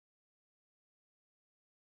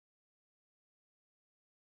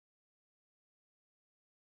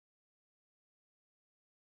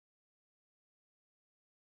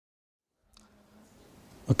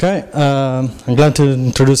Okay, I'm glad to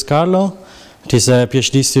introduce Carlo. He's a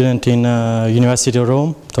PhD student in University of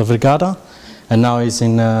Rome, Tor Vergata, and now he's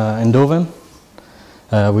in Eindhoven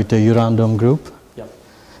with the Urandom group. Yep.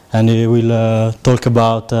 And he will talk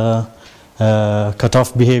about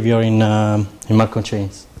cutoff behavior in Markov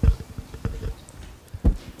chains.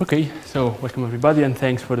 Okay, so welcome everybody, and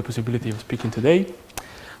thanks for the possibility of speaking today.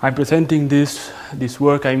 I'm presenting this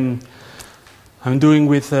work I'm doing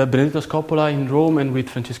with Benedetto Scoppola in Rome and with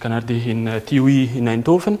Francesca Nardi in TUE in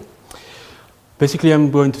Eindhoven. Basically, I'm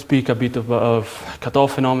going to speak a bit of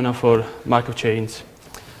cutoff phenomena for Markov chains,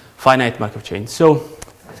 finite Markov chains. So,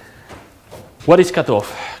 what is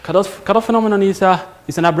cutoff? Cutoff phenomenon is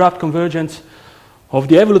an abrupt convergence of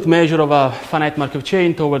the evolute measure of a finite Markov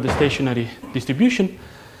chain toward the stationary distribution.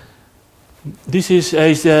 This is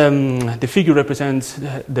the figure represents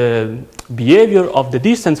the behavior of the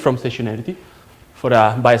distance from stationarity for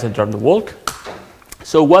a biased random walk.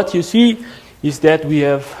 So what you see is that we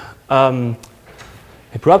have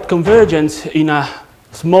abrupt convergence in a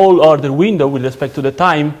small order window with respect to the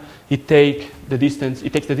time it takes the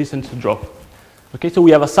distance to drop. Okay, so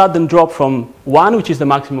we have a sudden drop from 1, which is the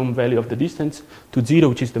maximum value of the distance, to 0,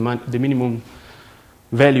 which is the minimum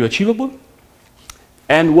value achievable.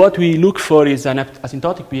 And what we look for is an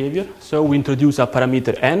asymptotic behavior. So we introduce a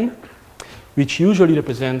parameter n, which usually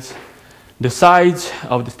represents the size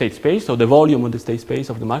of the state space, so the volume of the state space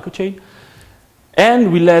of the Markov chain.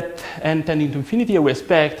 And we let n tending to infinity, and we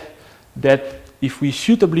expect that if we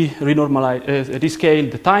suitably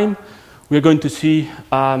rescale the time, we're going to see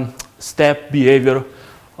step behavior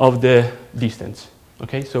of the distance.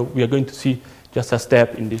 Okay, so we are going to see just a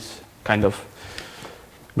step in this kind of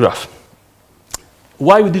graph.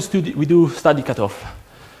 Why we do study cutoff?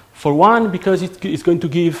 For one, because it's going to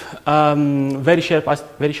give very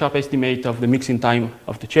sharp estimate of the mixing time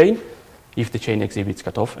of the chain, if the chain exhibits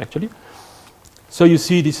cutoff, actually. So you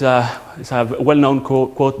see this is a well-known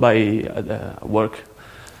quote by work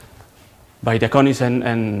by Diaconis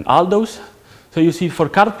and Aldous. So you see, for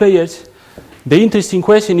card players, the interesting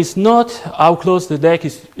question is not how close the deck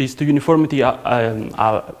is to uniformity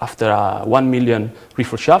after 1 million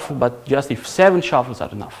refill shuffle, but just if 7 shuffles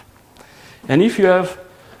are enough. And if you have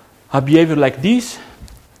a behavior like this,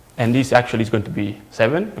 and this actually is going to be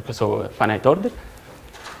 7, because of a finite order,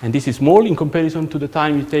 and this is small in comparison to the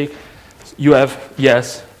time you take, you have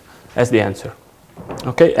yes as the answer.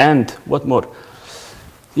 Okay, and what more?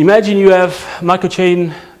 Imagine you have Markov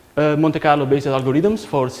chain Monte Carlo based algorithms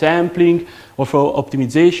for sampling or for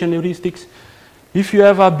optimization heuristics. If you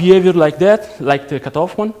have a behavior like that, like the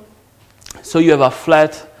cutoff one, so you have a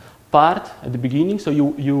flat part at the beginning, so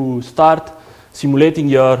you start simulating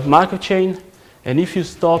your Markov chain, and if you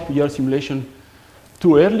stop your simulation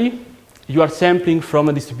too early, you are sampling from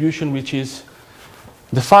a distribution which is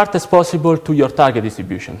the farthest possible to your target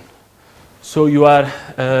distribution. So you are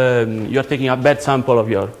taking a bad sample of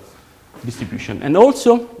your distribution. And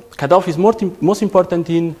also, cutoff is most important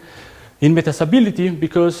in metastability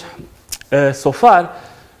because so far,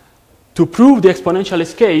 to prove the exponential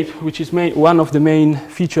escape, which is one of the main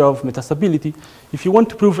features of metastability, if you want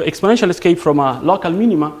to prove exponential escape from a local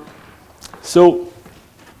minima, so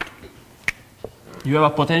you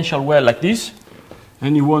have a potential well like this,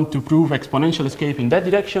 and you want to prove exponential escape in that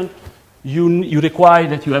direction, you require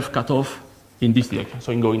that you have cutoff in this direction,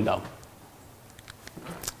 so in going down.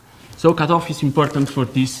 So cutoff is important for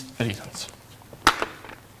these reasons.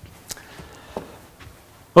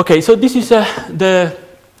 Okay, so this is the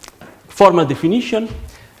formal definition.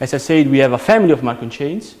 As I said, we have a family of Markov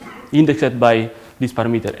chains indexed by this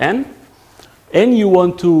parameter n. And you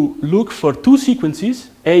want to look for 2 sequences,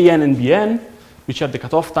 an and bn, which are the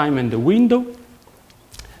cutoff time and the window,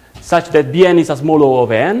 such that bn is a small o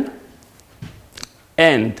of n.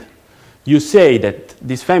 And you say that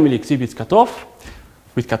this family exhibits cutoff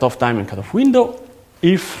with cutoff time and cutoff window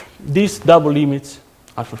if these double limits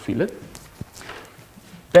are fulfilled.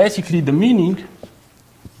 Basically, the meaning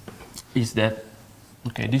is that,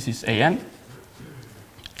 okay, this is an.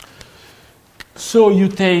 So you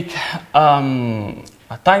take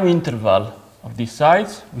a time interval of this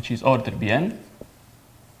size, which is order bn,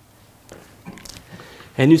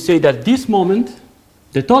 and you say that this moment,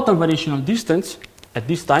 the total variational distance at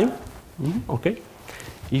this time, okay,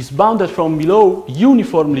 is bounded from below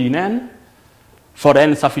uniformly in n for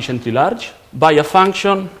n sufficiently large by a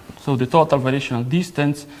function, so the total variational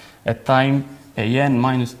distance at time an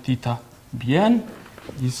minus theta bn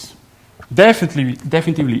is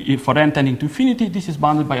definitely for n tending to infinity, this is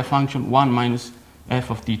bounded by a function 1 minus f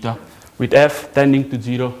of theta, with f tending to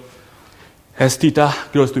 0 as theta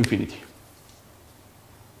goes to infinity.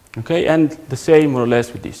 Okay, and the same more or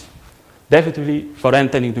less with this. Definitely, for n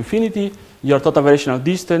tending to infinity, your total variational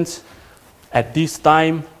distance at this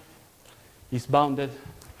time is bounded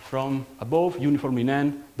from above uniformly in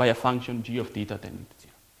n by a function g of theta tending to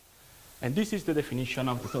 0. And this is the definition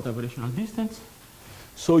of the total variational distance.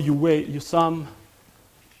 So you sum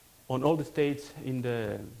on all the states in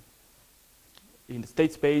the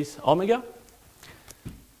state space omega.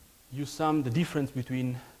 You sum the difference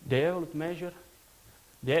between the evolute measure,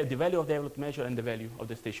 the value of the evolute measure and the value of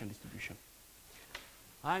the station distribution.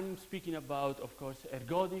 I'm speaking about, of course,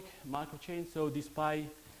 ergodic Markov chain, so this pi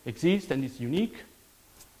exists and is unique.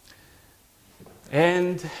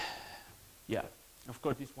 And yeah, of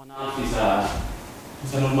course, this 1/2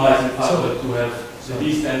 is a normalizing factor to have the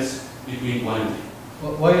distance between 1 and 3.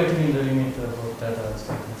 Why are you taking the limit of theta as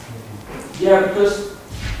infinity? Yeah, because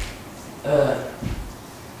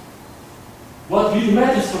what really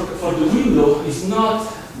matters for the window is not,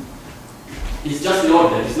 it's just the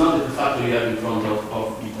order, it's not the factor you have in front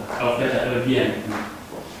of beta, of theta, Vn.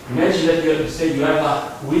 Imagine that you have to say you have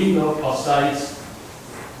a window of size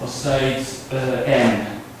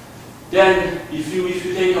n. Then if you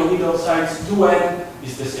take a window of size 2n,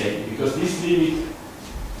 it's the same, because this limit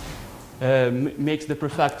makes the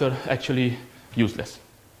prefactor actually useless.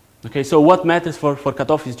 Okay, so what matters for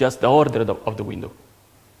cutoff is just the order of the window,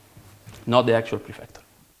 not the actual prefactor.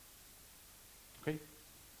 Okay?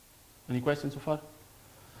 Any questions so far?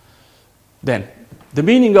 Then, the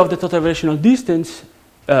meaning of the total variational distance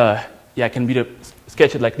can be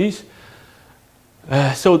sketched like this.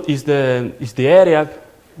 So is the area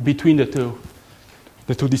between the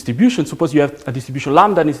two distributions. Suppose you have a distribution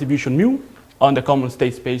lambda and distribution mu on the common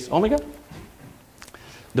state space omega.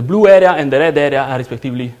 The blue area and the red area are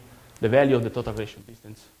respectively the value of the total variational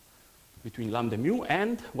distance between lambda and mu,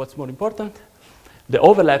 and what's more important, the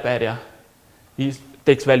overlap area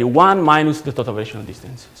takes value 1 minus the total variational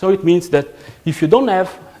distance. So it means that if you don't have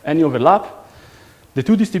any overlap, the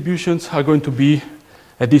two distributions are going to be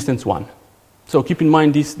at distance 1. So keep in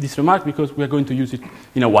mind this remark, because we are going to use it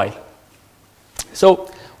in a while. So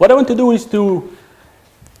what I want to do is to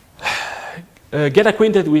get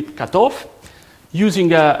acquainted with cutoff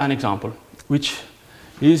using an example, which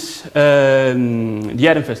is the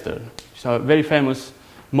Ehrenfest term. It's a very famous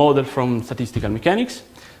model from statistical mechanics.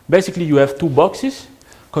 Basically, you have two boxes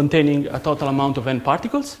containing a total amount of n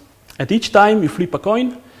particles. At each time, you flip a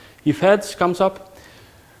coin. If heads comes up,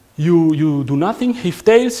 you do nothing. If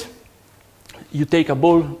tails, you take a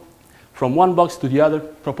ball from one box to the other,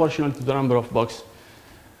 proportional to the number of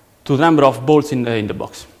balls in the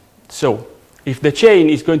box. So, if the chain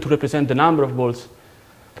is going to represent the number of balls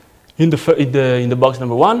in the box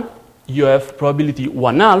number 1, you have probability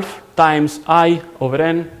 1/2 times I over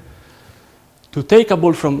n to take a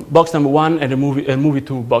ball from box number 1 and move it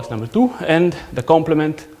to box number 2, and the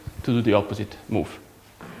complement to do the opposite move.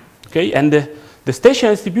 Okay, and the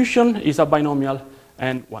stationary distribution is a binomial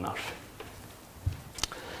and 1/2.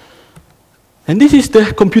 And this is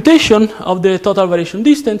the computation of the total variation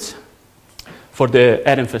distance for the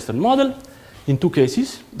Ehrenfest model in two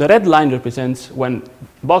cases. The red line represents when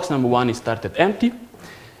box number 1 is started empty,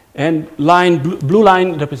 and blue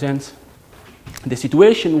line represents the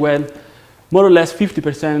situation when more or less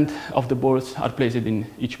 50% of the balls are placed in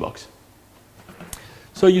each box.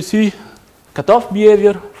 So you see cutoff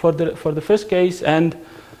behavior for the first case and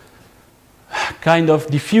kind of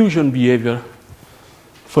diffusion behavior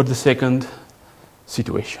for the second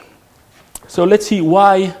situation. So let's see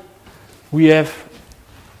why we have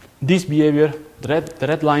this behavior, the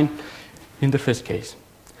red line, in the first case.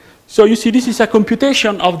 So you see, this is a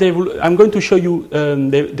computation of the, I'm going to show you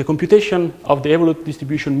the computation of the evolute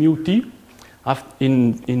distribution mu t at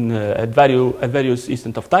various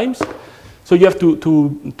instant of times. So you have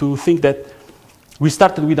to think that we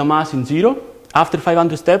started with a mass in 0. After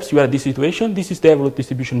 500 steps, you are at this situation. This is the evolute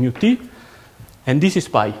distribution mu t, and this is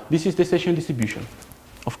pi. This is the station distribution.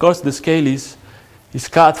 Of course, the scale is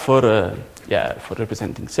cut for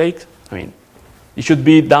representing sake. I mean, it should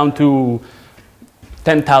be down to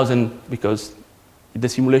 10,000, because the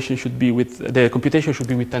simulation should be the computation should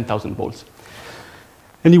be with 10,000 volts.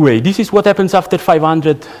 Anyway, this is what happens after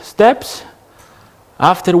 500 steps.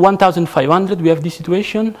 After 1,500, we have this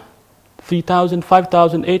situation: 3,000,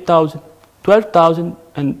 5,000, 8,000, 12,000,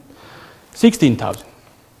 and 16,000.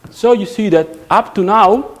 So you see that up to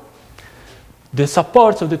now, the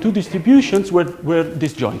supports of the two distributions were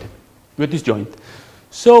disjointed.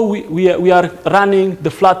 So we are running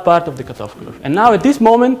the flat part of the cutoff curve. And now at this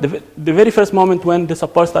moment, the very first moment when the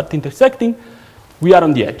supports start intersecting, we are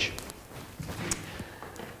on the edge.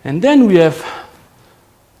 And then we have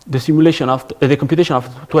the simulation of the computation of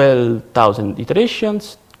 12,000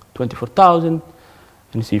 iterations, 24,000, and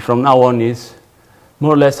you see from now on is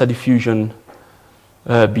more or less a diffusion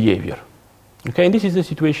behavior. Okay, and this is the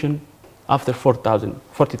situation after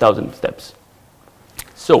 40,000 steps.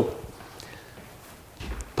 So,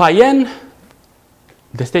 pi n,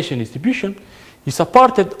 the station distribution, is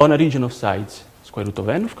supported on a region of size, square root of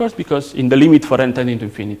n, of course, because in the limit for n tending to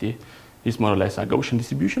infinity is more or less a Gaussian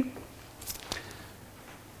distribution.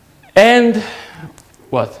 And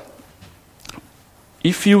what?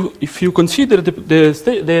 If you consider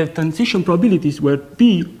the transition probabilities where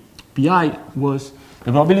pi was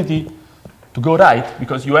the probability to go right,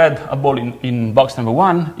 because you had a ball in box number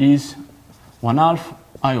 1 is 1/2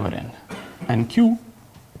 I over n. And q,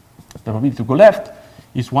 the probability to go left,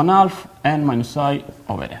 is 1/2 n minus I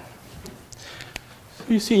over n. So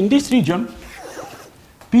you see in this region,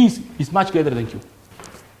 p is much greater than q.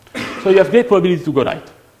 So you have great probability to go right.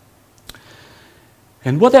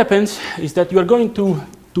 And what happens is that you are going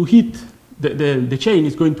to hit, the chain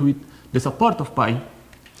is going to hit the support of pi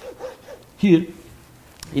here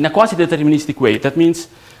in a quasi-deterministic way. That means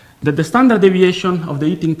that the standard deviation of the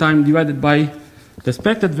heating time divided by the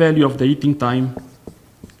expected value of the heating time,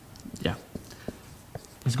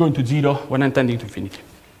 is going to 0 when n tending to infinity.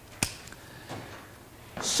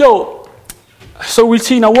 So we'll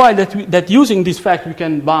see in a while that using this fact we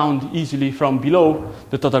can bound easily from below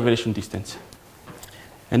the total variation distance.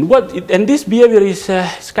 And this behavior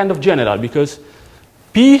is kind of general because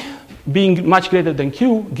P being much greater than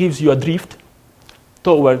Q gives you a drift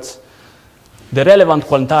towards the relevant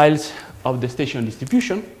quantiles of the station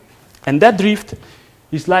distribution, and that drift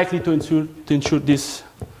is likely to ensure this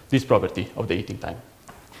property of the heating time.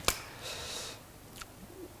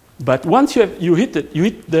 But once you hit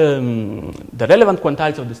the relevant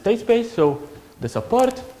quantiles of the state space, so the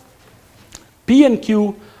support, P and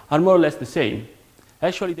Q are more or less the same.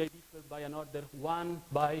 Actually, they differ by an order 1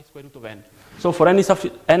 by square root of n. So for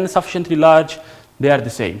n sufficiently large, they are the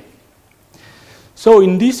same. So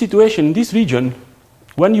in this situation, in this region,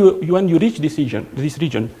 when you reach this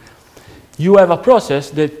region, you have a process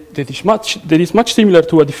that is much similar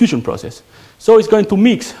to a diffusion process. So it's going to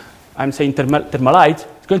mix. I'm saying thermalite.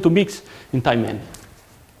 It's going to mix in time n.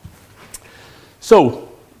 So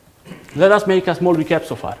let us make a small recap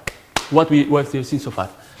so far. What we've seen so far.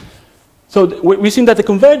 So we've seen that the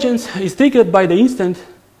convergence is triggered by the instant.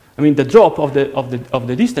 I mean, the drop of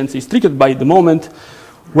the distance is triggered by the moment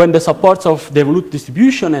when the supports of the evolute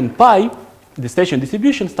distribution and pi, the station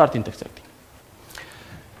distribution, start intersecting.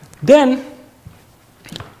 Then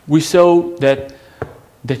we saw that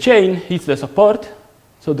the chain hits the support,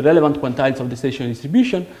 so the relevant quantiles of the station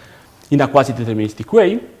distribution, in a quasi-deterministic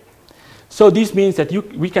way. So this means that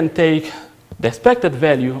we can take the expected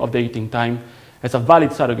value of the heating time as a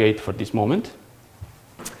valid surrogate for this moment.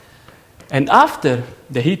 And after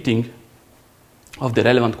the heating of the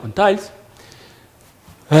relevant quantiles,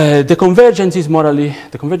 the convergence is morally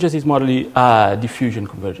a diffusion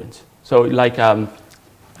convergence. So like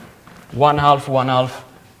 1/2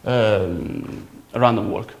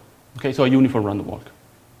 random walk. Okay, so a uniform random walk.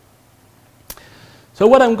 So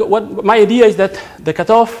what my idea is that the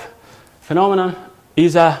cutoff phenomenon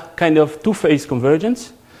is a kind of two-phase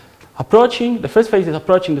convergence. The first phase is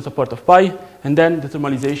approaching the support of pi, and then the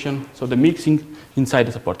thermalization, so the mixing inside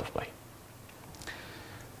the support of pi.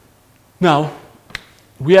 Now,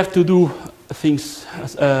 we have to do things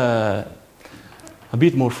a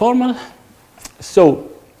bit more formal. So,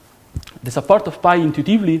 the support of pi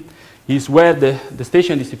intuitively is where the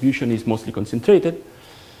station distribution is mostly concentrated.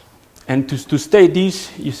 And to state this,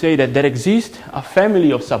 you say that there exists a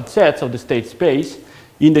family of subsets of the state space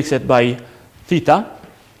indexed by theta,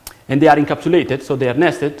 and they are encapsulated, so they are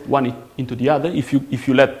nested one into the other. If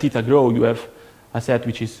you let theta grow, you have a set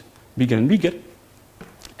which is bigger and bigger,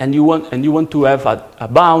 and you want to have a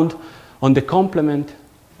bound on the complement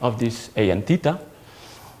of this a and theta,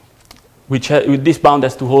 with this bound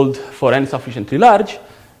has to hold for n sufficiently large,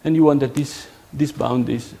 and you want that this bound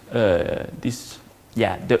is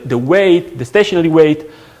the weight, the stationary weight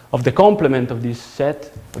of the complement of this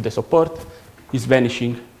set of the support is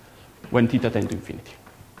vanishing when theta tends to infinity.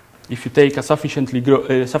 If you take a sufficiently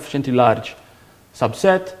large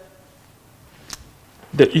subset,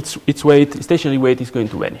 its weight, stationary weight, is going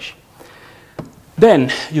to vanish. Then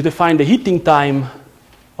you define the heating time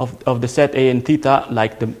of the set A and theta,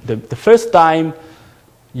 like the first time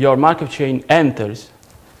your Markov chain enters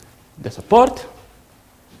the support,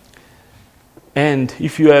 and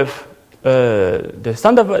if you have the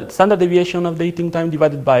standard deviation of the heating time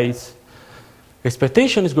divided by its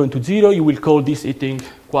expectation is going to 0, you will call this heating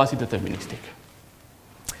quasi-deterministic.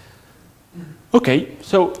 Okay,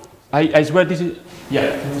 so I swear this is,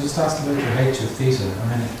 yeah. Can we just ask about your H of theta?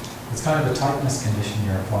 I mean, it's kind of a tightness condition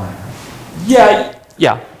you're applying, right?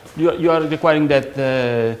 Yeah. You are requiring that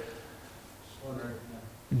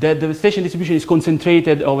that the station distribution is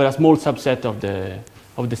concentrated over a small subset of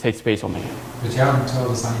the state space omega. But you haven't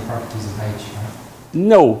told us any properties of H, right?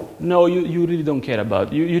 No, you really don't care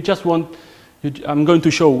about. You just want. I'm going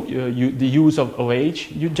to show you the use of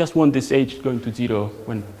H. You just want this H going to 0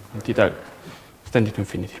 when theta tending to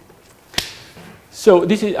infinity. So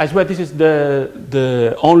this is, I swear, this is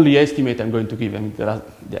the only estimate I'm going to give. I mean,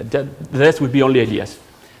 the rest will be only ideas.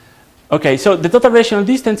 Okay, so the total relational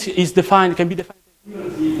distance is defined, can be defined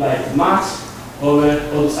like mass over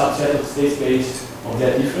all the subset of state space of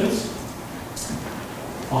that difference.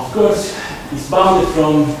 Of course, it's bounded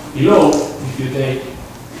from below if you take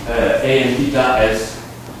A and theta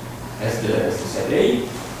as the set A.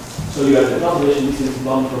 So you have the total relational distance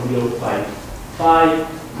bounded from below by phi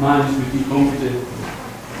minus with computed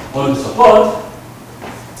on the support.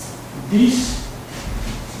 This,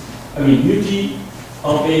 I mean, mu t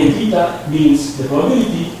of A and theta means the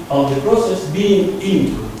probability of the process being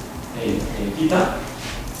into A and theta.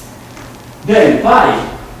 Then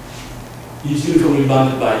pi is uniformly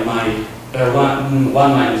bounded by my 1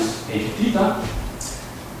 minus A theta,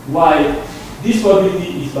 while this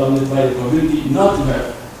probability is bounded by the probability not to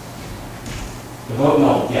have the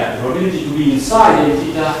probability to be inside A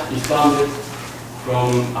theta is bounded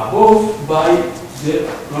from above by the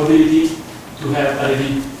probability to have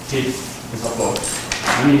already hit the support.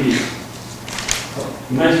 I mean this. So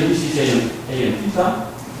imagine this is A and theta.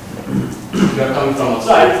 You are coming from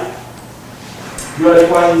outside. You are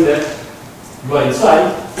requiring that you are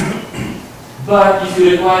inside. But if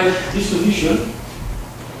you require this solution,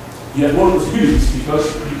 you have more possibilities because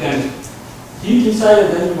you can hit inside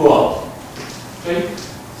and then you go out. Okay?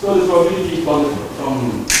 So the probability is bounded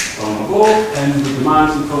from above and the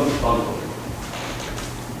demands in front is bounded from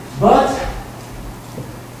above. But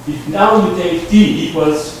if now you take t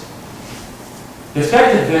equals the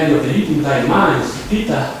expected value of the heating time minus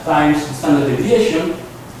theta times the standard deviation,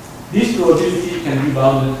 this probability can be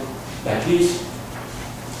bounded like this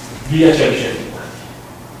via Chebyshev inequality.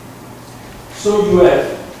 So you have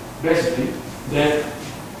basically that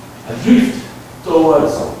a drift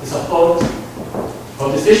towards the support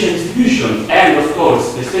of the station distribution, and of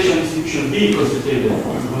course the station distribution being concentrated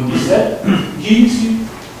on this set gives you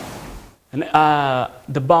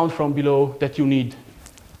the bound from below that you need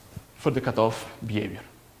for the cutoff behavior.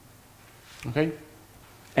 Okay?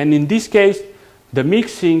 And in this case, the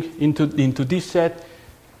mixing into this set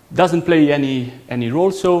doesn't play any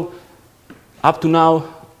role. So up to now,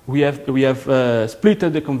 we have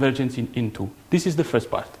splitted the convergence in two. This is the first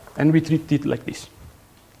part, and we treat it like this.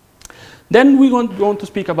 Then we want to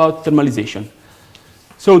speak about thermalization.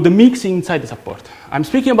 So the mixing inside the support. I'm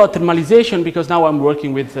speaking about thermalization because now I'm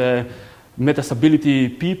working with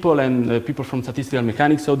metastability people and people from statistical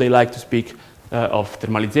mechanics, so they like to speak of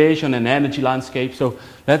thermalization and energy landscape. So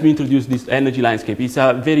let me introduce this energy landscape. It's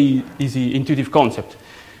a very easy, intuitive concept.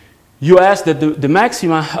 You ask that the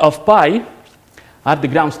maxima of pi are the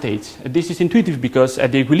ground states. This is intuitive because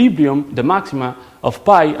at the equilibrium, the maxima of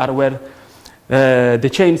pi are where the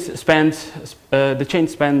chain spans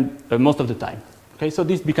most of the time. Okay, so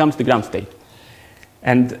this becomes the ground state.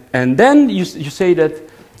 And then you say that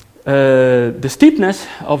the steepness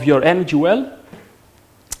of your energy well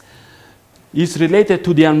is related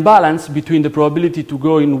to the unbalance between the probability to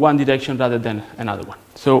go in one direction rather than another one.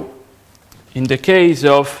 So in the case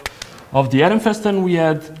of the Ehrenfesten, we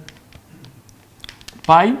had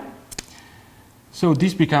pi. So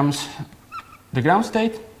this becomes the ground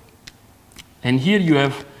state. And here you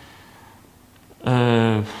have,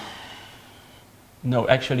 no,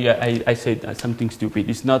 actually I said something stupid.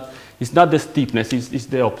 It's not the steepness, it's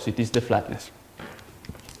the opposite, it's the flatness.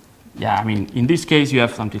 Yeah, I mean, in this case you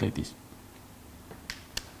have something like this.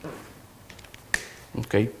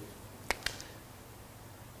 Okay.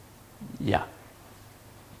 Yeah.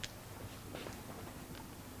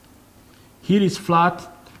 Here is flat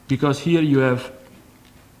because here you have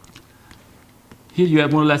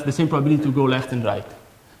more or less the same probability to go left and right.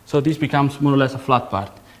 So this becomes more or less a flat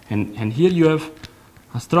part. And here you have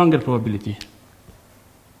a stronger probability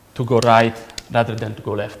to go right rather than to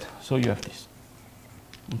go left. So you have this.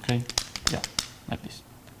 Okay? Yeah, like this.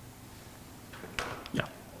 Yeah.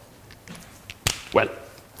 Well,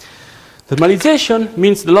 thermalization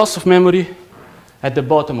means the loss of memory at the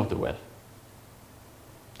bottom of the well.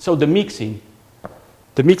 So the mixing,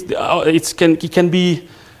 it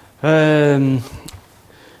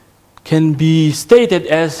can be stated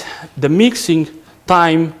as the mixing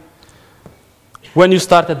time when you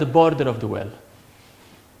start at the border of the well,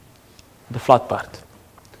 the flat part.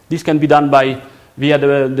 This can be done via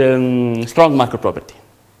the strong marker property.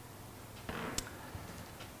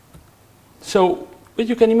 So what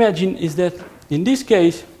you can imagine is that in this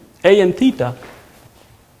case, A and theta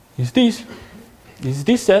is this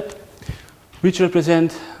set, which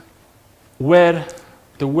represent where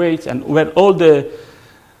the weights and where all the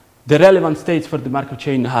relevant states for the Markov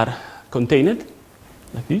chain are contained,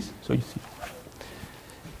 like this. So you see.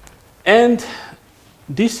 And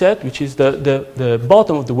this set, which is the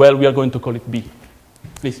bottom of the well, we are going to call it B.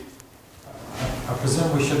 Please. I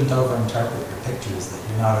presume we shouldn't overinterpret your pictures, that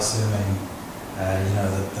you're not assuming,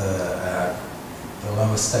 that the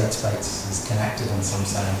lowest state space is connected in some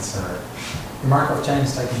sense, or your Markov chain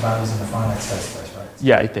is taking values in the finite state space, right?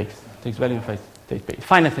 Yeah, it takes value in state space.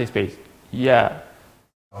 Finite state space. Yeah.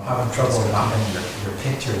 I'm having trouble mapping your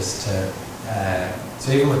pictures to.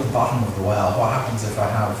 So even with the bottom of the well, what happens if I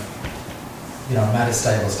have,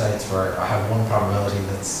 metastable states where I have one probability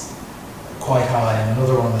that's quite high and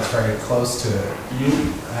another one that's very close to it?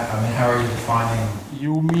 How are you defining?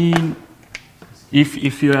 You mean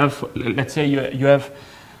if you have, let's say you have,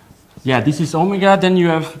 this is omega, then you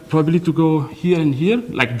have probability to go here and here,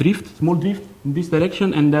 like drift, small drift in this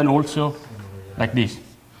direction, and then also like this.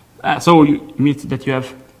 So it means that you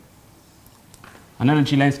have an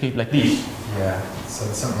energy landscape like this. Yeah, so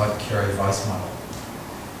it's something like Curie-Weiss model.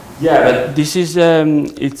 Yeah, but this is,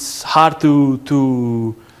 it's hard to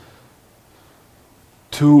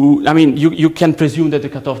you can presume that the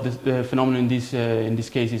cutoff the phenomenon in this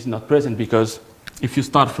case is not present, because if you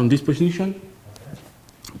start from this position,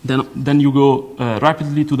 then you go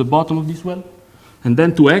rapidly to the bottom of this well, and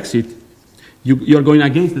then to exit, you are going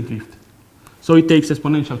against the drift. So it takes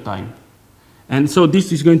exponential time. And so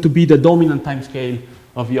this is going to be the dominant time scale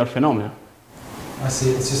of your phenomena. I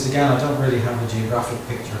see. It's just, again, I don't really have a geographic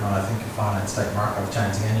picture when I think of finite state Markov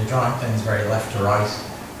chains. Again, you're drawing things very left to right,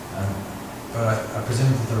 but I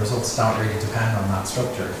presume that the results don't really depend on that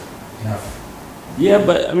structure. Yeah,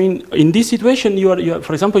 but in this situation,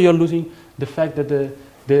 for example, you're losing the fact that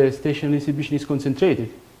the stationary distribution is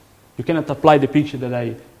concentrated. You cannot apply the picture that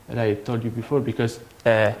I told you before, because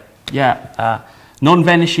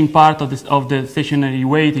non-vanishing part of the stationary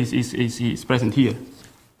weight is present here.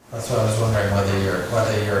 That's what I was wondering, whether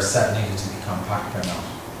your set needed to be compact or not.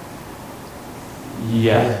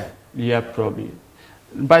 Yeah, probably.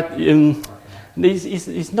 But this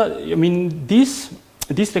is not.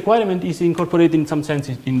 This requirement is incorporated in some sense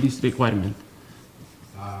in this requirement.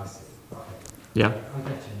 I see. Okay. Yeah.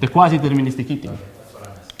 The quasi-deterministic heating. Okay, that's what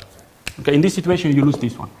I missed. Okay. In this situation, you lose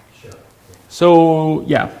this one. Sure. So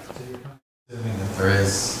yeah. So you're assuming that there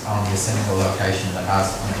is only a single location that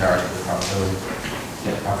has a majority of the probability.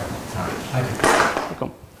 Yeah. Okay. All right. Thank you.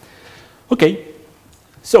 Welcome. Okay.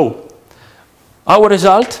 So our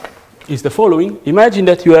result is the following. Imagine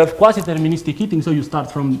that you have quasi-deterministic heating, so you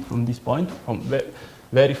start from this point, from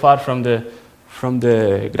very far from the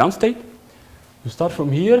ground state. You start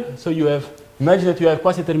from here, so imagine that you have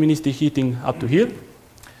quasi-deterministic heating up to here.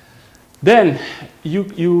 Then you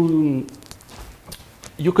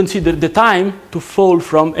consider the time to fall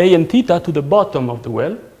from A and theta to the bottom of the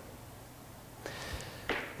well.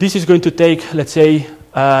 This is going to take, let's say,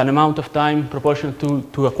 an amount of time proportional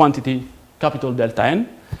to a quantity capital delta n.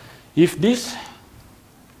 If this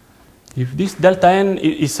delta n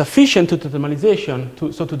is sufficient to the thermalization,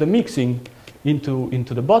 to the mixing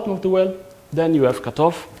into the bottom of the well, then you have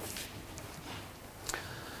cutoff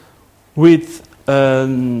with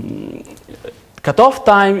cutoff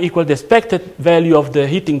time equal the expected value of the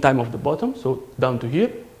heating time of the bottom, so down to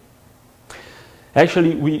here.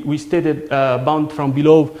 Actually, we stated bound from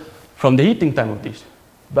below from the heating time of this.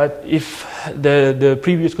 But if the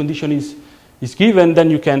previous condition is given, then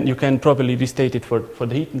you can properly restate it for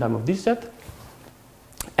the heating time of this set.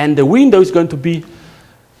 And the window is going to be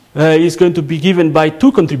given by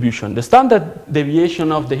two contributions: the standard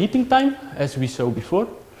deviation of the heating time, as we saw before,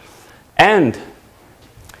 and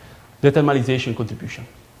the thermalization contribution.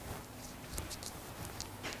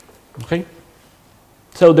 Okay.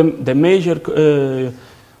 So the major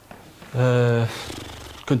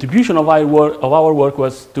contribution of our work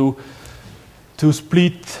was to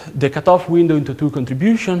split the cutoff window into two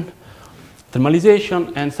contributions: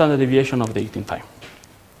 thermalization and standard deviation of the heating time.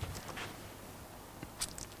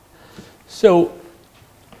 So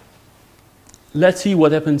let's see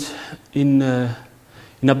what happens in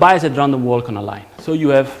a biased random walk on a line. So you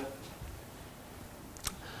have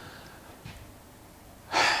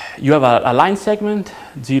a line segment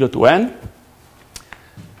 0 to n,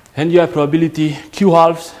 and you have probability q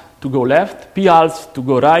halves to go left, p halves to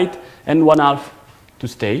go right, and 1 half to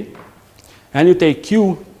stay. And you take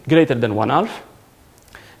Q greater than 1/2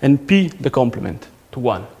 and P the complement to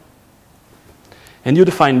 1. And you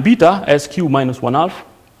define beta as Q minus 1/2,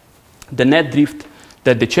 the net drift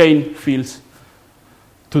that the chain feels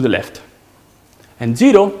to the left. And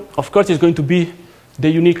 0, of course, is going to be the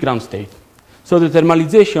unique ground state. So the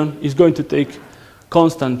thermalization is going to take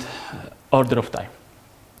constant order of time.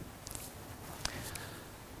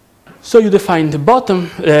 So you define the bottom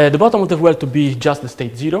of the well to be just the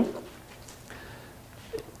state 0.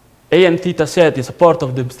 A and theta set is a part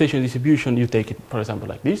of the station distribution. You take it, for example,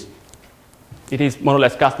 like this. It is more or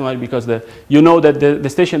less customary because you know that the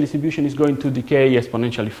station distribution is going to decay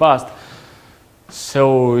exponentially fast.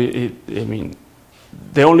 So,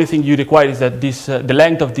 the only thing you require is that the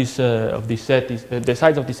length of this set is the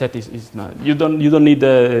size of this set is not. You don't need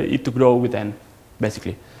it to grow with n,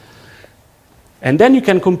 basically. And then you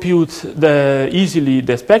can compute easily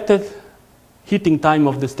the expected heating time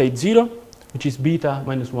of the state 0, which is beta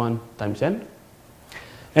minus 1 times n,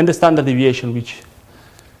 and the standard deviation, which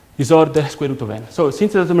is order square root of n. So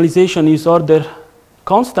since the thermalization is order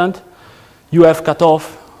constant, you have cut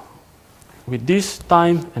off with this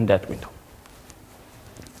time and that window.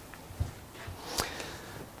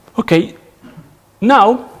 Okay,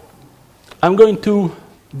 now I'm going to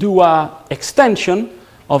do an extension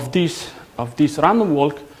of this random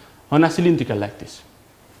walk on a cylindrical lattice.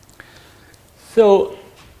 So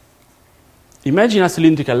imagine a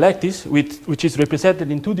cylindrical lattice which is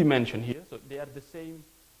represented in 2 dimensions here. So they are the same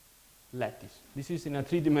lattice. This is in a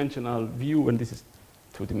 3-dimensional view, and this is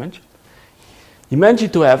 2 dimensions. Imagine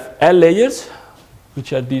to have L layers,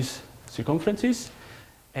 which are these circumferences,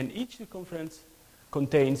 and each circumference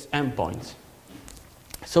contains m points.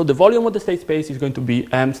 So the volume of the state space is going to be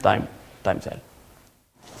m times L.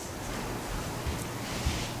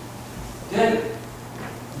 Then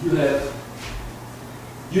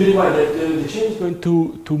you require that the chain is going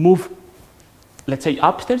to move, let's say,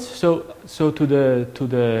 upstairs, so to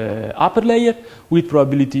the upper layer with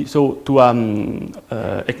probability, so to a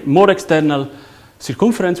more external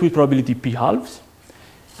circumference with probability p halves.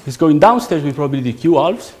 It's going downstairs with probability q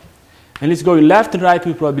halves, and it's going left and right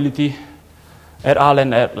with probability r L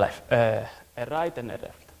and r left, r right and r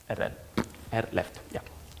left, r left. Yeah.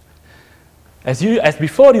 As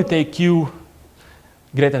before, you take q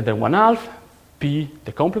greater than 1/2, p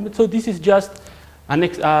the complement. So this is just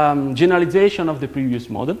an generalization of the previous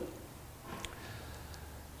model.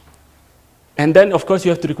 And then, of course,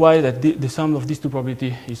 you have to require that the sum of these 2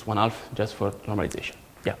 probability is 1/2, just for normalization.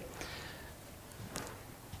 Yeah.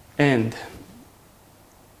 And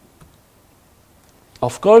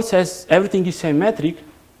of course, as everything is symmetric,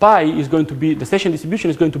 pi is going to be, the station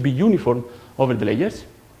distribution is going to be uniform over the layers.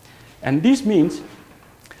 And this means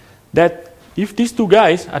that if these 2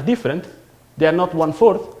 guys are different, they are not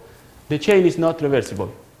 1/4, the chain is not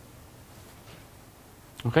reversible.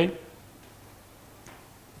 Okay?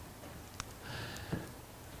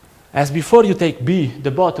 As before, you take B,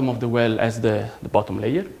 the bottom of the well, as the bottom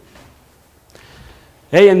layer.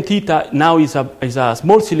 A and theta now is a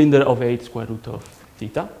small cylinder of 8 square root of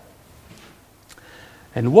theta.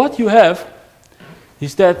 And what you have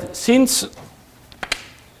is that since,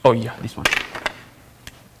 oh yeah, this one.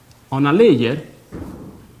 On a layer,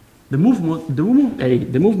 the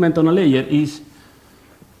movement on a layer is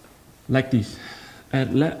like this. R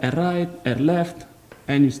right, R left,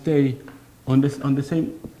 and you stay on the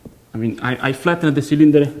same. I mean, I flattened the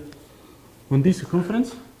cylinder on this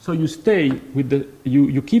circumference, so you stay with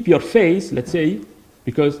you keep your phase, let's say,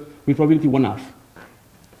 because with probability 1/2.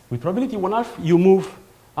 With probability 1/2, you move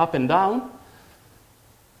up and down,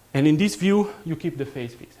 and in this view, you keep the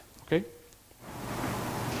phase fixed. Okay.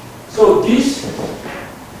 So this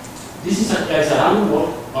is as a random walk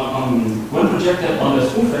when projected on the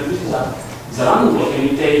circumference. This is a random walk,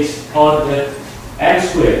 and it takes order m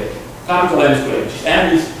squared, capital M squared, which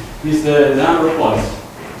m is the number of points.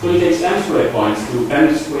 So it takes m squared points to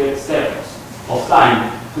m squared steps of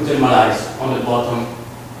time to thermalize on the bottom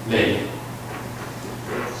layer.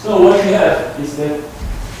 So what we have is that,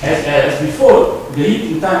 as before, the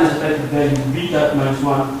heating time is affected value beta minus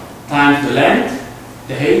 1 times the length,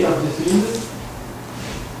 the height of the cylinder,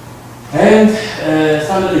 and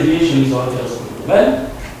standard deviation is also well.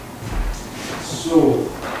 So,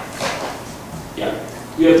 yeah,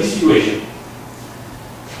 we have this situation.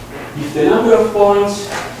 If the number of points,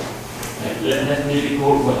 let me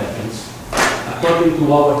recall what happens. According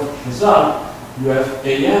to our result, you have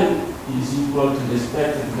An is equal to the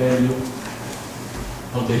expected value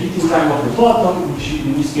of the heating time of the bottom, which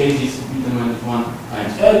in this case is beta minus 1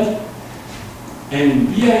 times L. And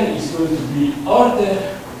Bn is going to be order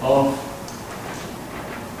of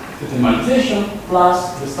the thermalization plus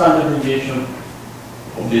the standard deviation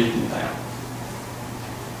of the heating time.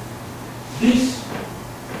 This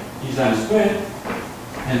is m squared,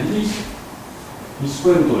 and this is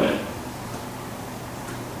square root of L.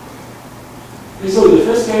 Okay, so in the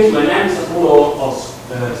first case, when m is a whole of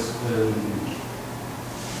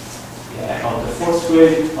the fourth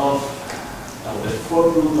square of the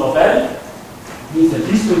fourth root of L, means that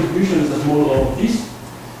this contribution is a small of this,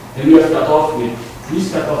 and we have cut off with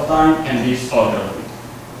this cutoff time and this order of it.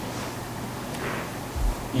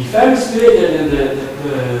 If m is greater than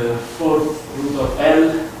the fourth root of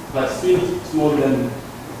L, but still smaller than,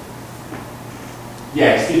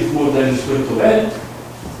 still smaller than the square root of L,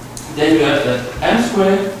 then you have that m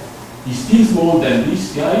squared is still smaller than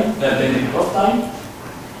this guy, than the cutoff time.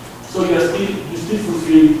 So you still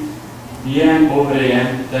fulfill the m over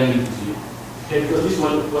am tending to 0. Okay, because this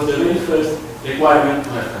one was the very first requirement to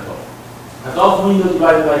have cutoff. Cutoff window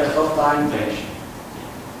divided by cutoff time vanishing.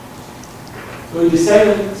 So in the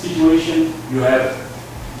second situation, you have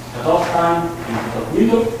cutoff time and cutoff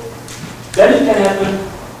window. Then it can happen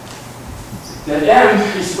that m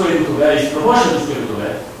is square root of L, is proportional to square root of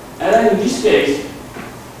L. And then in this case,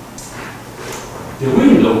 the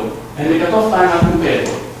window and the cutoff time are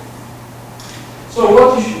comparable. So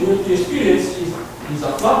what you experience is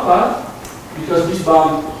a flat path, because this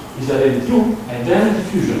bound is already true, and then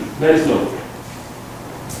diffusion, very slow.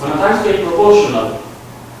 On a time scale proportional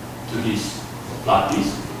to this flat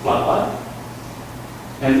path.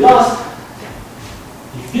 And last,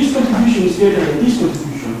 if this contribution is greater than this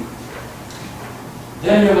contribution,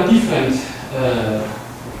 then you have a different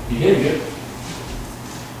behavior,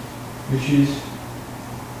 which is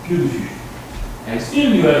pure diffusion. And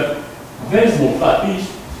still you have a very small flat piece,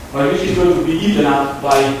 but which is going to be eaten up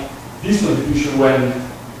by this contribution when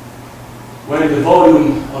the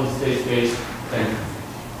volume of the state space tends.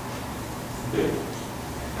 Okay.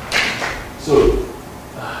 So,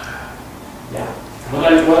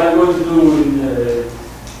 what I'm going to do in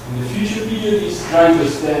the future period is trying to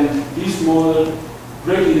extend this model,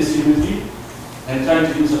 breaking the symmetry, and trying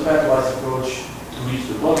to use a pairwise approach to reach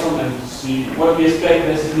the bottom and to see what we expect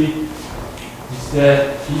basically is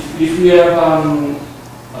that if we have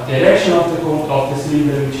a direction of the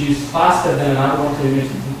cylinder which is faster than another one, so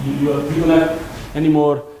you don't have any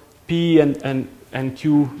more P and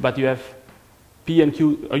Q, but you have P and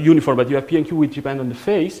Q are uniform, but you have P and Q which depend on the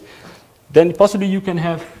phase, then possibly you can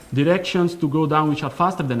have directions to go down which are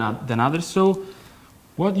faster than others. So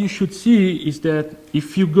what you should see is that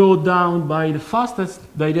if you go down by the fastest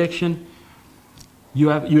direction, you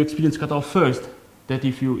experience cutoff first, that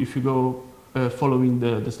if you go following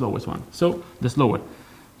the slowest one. So the slower.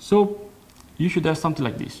 So you should have something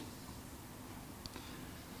like this,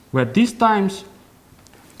 where these times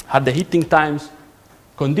are the heating times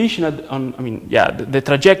conditioned on, the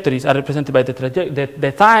trajectories are represented by the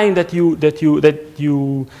time the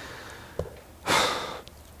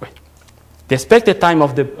expected time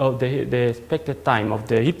of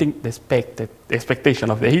the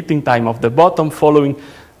expectation of the heating time of the bottom following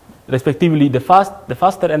respectively the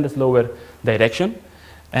faster and the slower direction,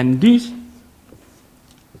 and this,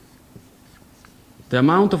 the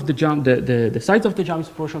amount of the jump, the size of the jump is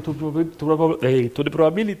proportional to the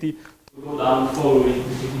probability to go down following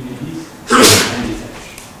this and this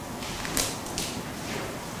action.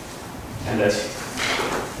 And that's it.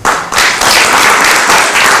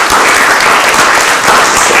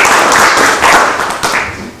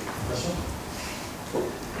 Question?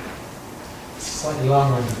 Slightly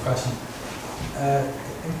long-winded question.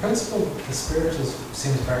 In principle, the spirit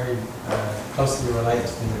seems very closely related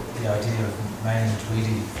to the idea of Main and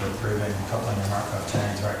Tweedy for proving coupling and Markov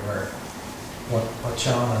chains, right? Where what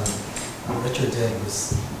Sean and Richard did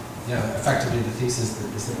was, effectively the thesis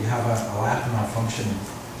is that you have a Lyapunov function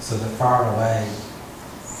so that far away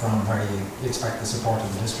from where you expect the support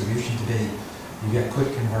of the distribution to be, you get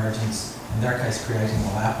quick convergence, in their case creating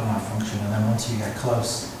a Lyapunov function, and then once you get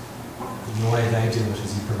close, the way they do it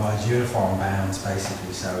is you provide uniform bounds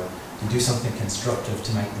basically, so you do something constructive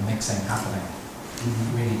to make the mixing happening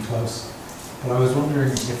really close. But I was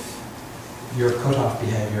wondering if your cutoff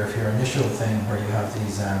behavior, if your initial thing where you have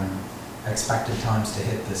these expected times to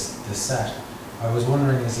hit this set, I was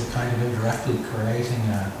wondering, is it kind of indirectly creating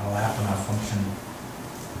a Lyapunov function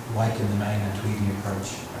like in the Main and Tweedy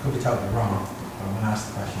approach? I could be totally wrong, but I'm going to ask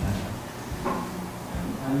the question anyway.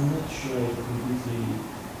 I'm not sure I completely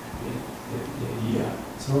get the idea.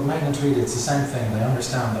 So with Main and Tweedy, it's the same thing. They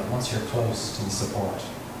understand that once you're close to the support,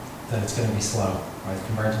 that it's going to be slow, right? The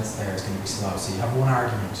convergence there is going to be slow. So you have one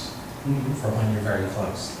argument for when you're very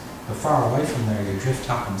close. But far away from there, your drift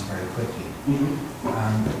happens very quickly.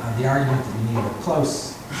 And the argument that you need it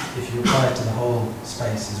close, if you apply it to the whole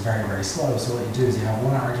space, is very, very slow. So what you do is you have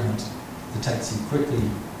one argument that takes you quickly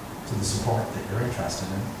to the support that you're interested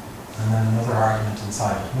in, and then another argument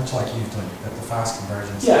inside it, much like you've done. You've got the fast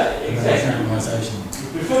convergence, Yeah, and exactly. then generalization.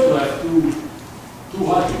 We prefer to have two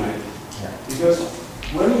arguments. Yeah. Because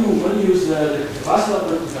when you use the fast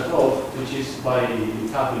operator cutoff, which is by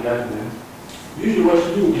coupling argument, usually what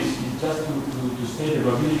you do is just to state the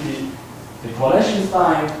probability, the correlation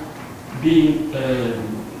time being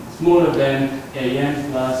smaller than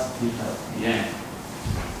an plus theta n.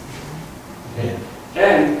 Okay.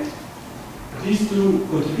 And these two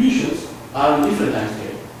contributions are on different time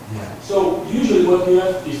scale. Yeah. So usually what you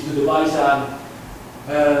have is to devise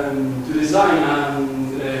to design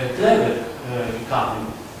a clever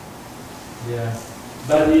coupling. Yeah.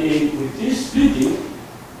 But with this splitting,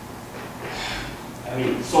 I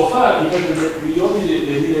mean, so far we only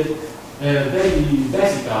did very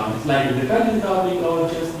basic couplings, like independent coupling or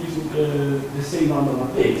just using the same number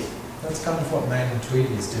of plates. That's kind of what Main and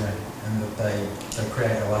Tweedy is doing, in that they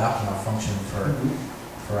create a Lyapunov function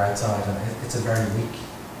for outside, and it's a very weak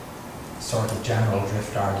sort of general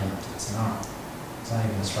drift argument. It's not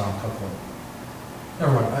even a strong coupling.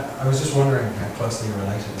 Never mind. I was just wondering how closely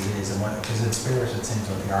related it is, and because in spirit it seems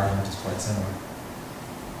like the argument is quite similar.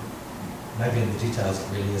 Maybe in the details it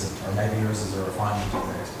really isn't, or maybe yours is a refinement of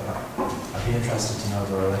theirs, but I'd be interested to know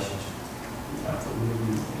the relationship.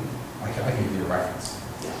 I can give you a reference.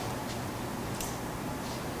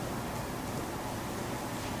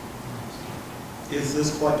 Is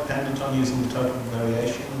this quite dependent on using the total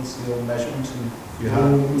variation as your measurement, and you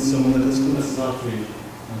have some of the distance? Not really.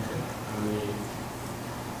 Okay. I mean,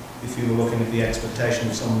 If you were looking at the expectation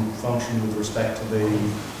of some function with respect to the...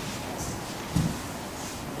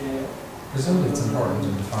 yeah. Presumably it's important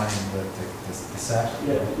in defining the set.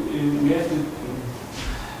 Yeah, we have to.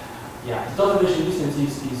 Yeah, the total relation distance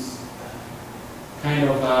is kind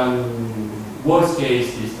of worst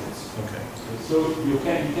case distance. Okay. So you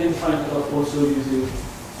can define it also using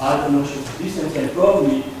other notions of distance, and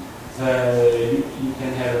probably you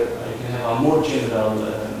can have a more general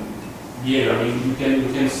behavior. I mean, you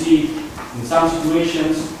can see in some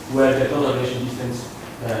situations where the total relation distance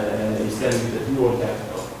is then with the dual capital.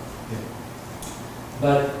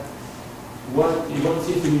 But what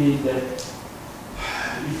seems to me is that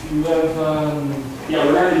if you have,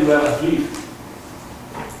 whenever you have a drift,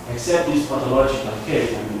 except this pathological case,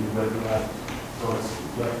 I mean, where you are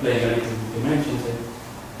playing a little with dimensions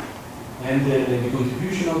and the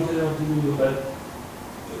contribution of the window,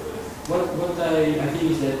 but what I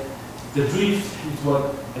think is that the drift is what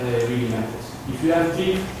really matters. If you have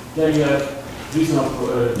drift, then you have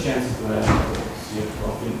reasonable chances to have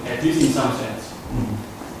CF, at least in some sense.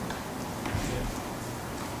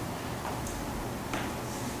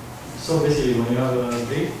 So basically, when you have a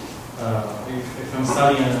drift, if I'm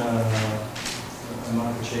studying a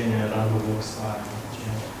market chain, a random walk style,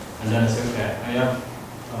 and then I say, okay, I have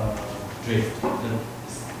drift, then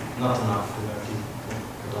it's not enough to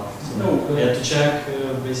cut off. So No, I have to check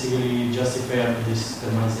basically justify this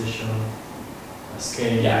thermalization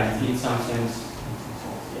scale. Yeah, in some sense,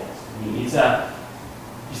 yes. I mean, it's a.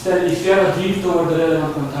 If you have a drift over the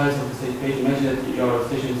relevant quantiles of the state page, imagine that your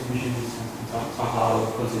station distribution is somehow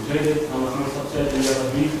concentrated on a small subset, and you have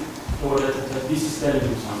a drift over that this is telling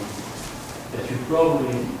you something that you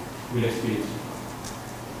probably will experience.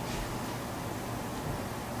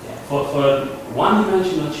 Yeah. For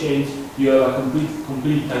one-dimensional change, you have a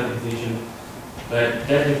complete standardization, but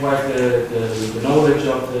that requires the knowledge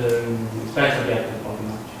of the spectral gap of the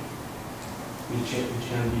match, which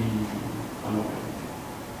can be unknown.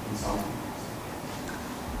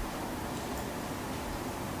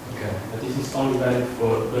 Okay. But this is only valid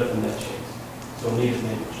for birth and death chains, so near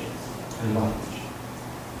neighbor chains and long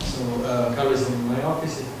chains. So, Carl is in my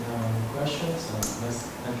office if you have any questions. Let's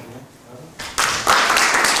thank you.